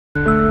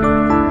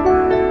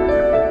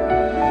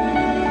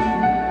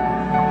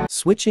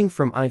Switching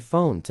from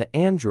iPhone to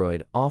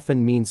Android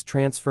often means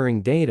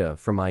transferring data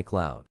from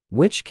iCloud,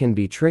 which can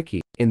be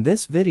tricky. In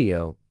this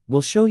video,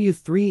 we'll show you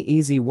 3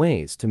 easy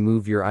ways to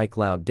move your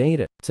iCloud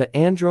data to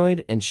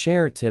Android and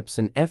share tips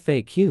and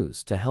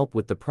FAQs to help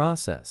with the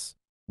process.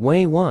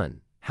 Way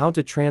 1. How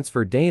to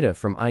transfer data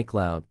from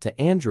iCloud to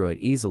Android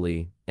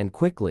easily and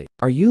quickly.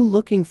 Are you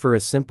looking for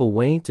a simple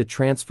way to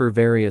transfer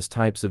various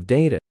types of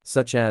data,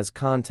 such as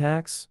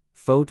contacts,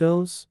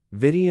 photos,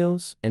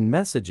 videos, and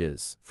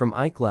messages from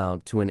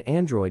iCloud to an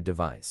Android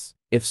device?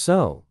 If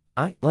so,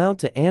 iCloud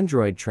to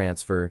Android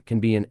transfer can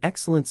be an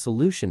excellent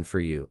solution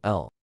for you.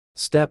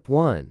 Step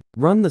 1.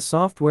 Run the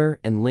software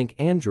and link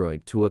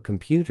Android to a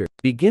computer.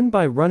 Begin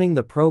by running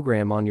the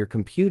program on your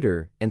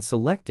computer and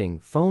selecting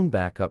Phone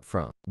Backup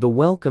from the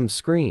welcome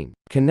screen.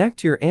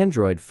 Connect your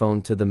Android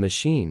phone to the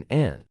machine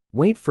and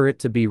wait for it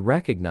to be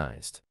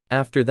recognized.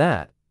 After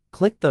that,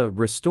 click the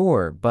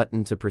Restore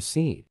button to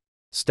proceed.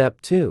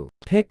 Step 2.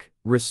 Pick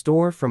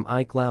Restore from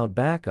iCloud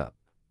Backup.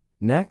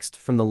 Next,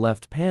 from the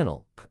left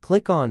panel,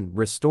 click on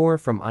Restore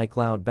from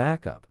iCloud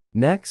Backup.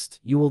 Next,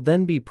 you will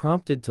then be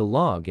prompted to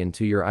log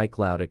into your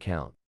iCloud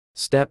account.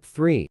 Step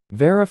 3.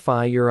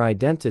 Verify your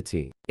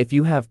identity. If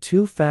you have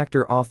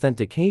two-factor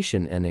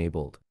authentication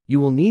enabled, you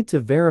will need to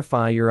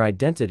verify your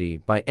identity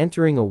by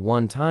entering a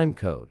one-time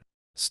code.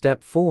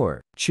 Step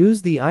 4.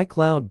 Choose the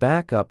iCloud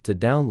backup to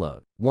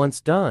download.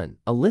 Once done,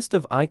 a list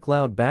of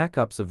iCloud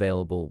backups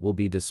available will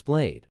be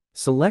displayed.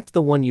 Select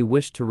the one you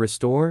wish to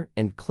restore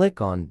and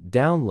click on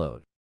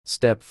Download.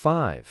 Step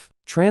 5.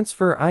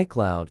 Transfer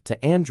iCloud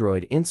to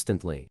Android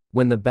instantly.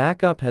 When the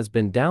backup has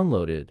been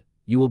downloaded,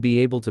 you will be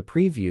able to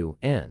preview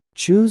and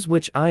choose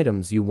which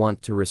items you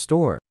want to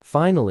restore.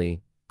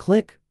 Finally,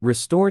 click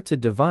Restore to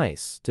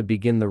Device to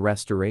begin the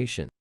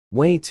restoration.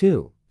 Way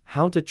 2.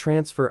 How to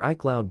transfer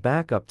iCloud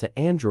backup to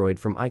Android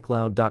from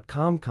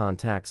iCloud.com.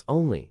 Contacts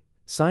only.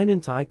 Sign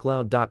into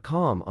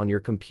iCloud.com on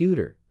your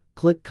computer.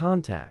 Click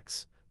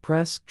Contacts.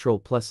 Press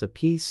Ctrl plus a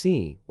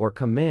PC or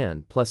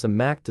Command plus a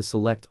Mac to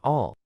select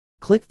all.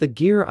 Click the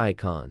gear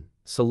icon,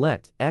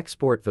 select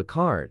Export the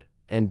card,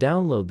 and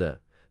download the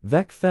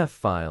VECF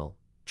file.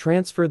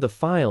 Transfer the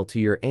file to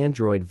your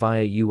Android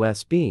via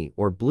USB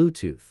or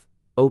Bluetooth.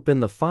 Open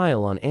the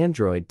file on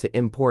Android to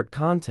import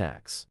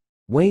contacts.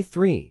 Way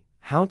 3.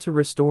 How to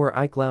restore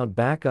iCloud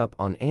backup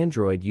on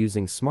Android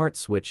using Smart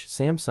Switch.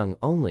 Samsung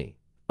only.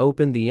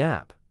 Open the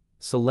app.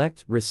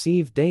 Select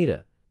Receive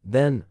Data.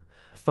 Then,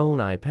 Phone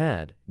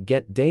iPad,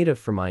 get data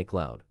from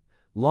iCloud.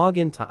 Log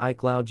into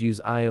iCloud.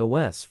 Use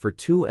iOS for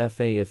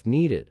 2FA if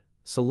needed.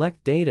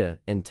 Select Data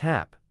and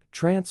tap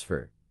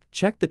Transfer.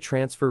 Check the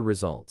transfer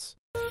results.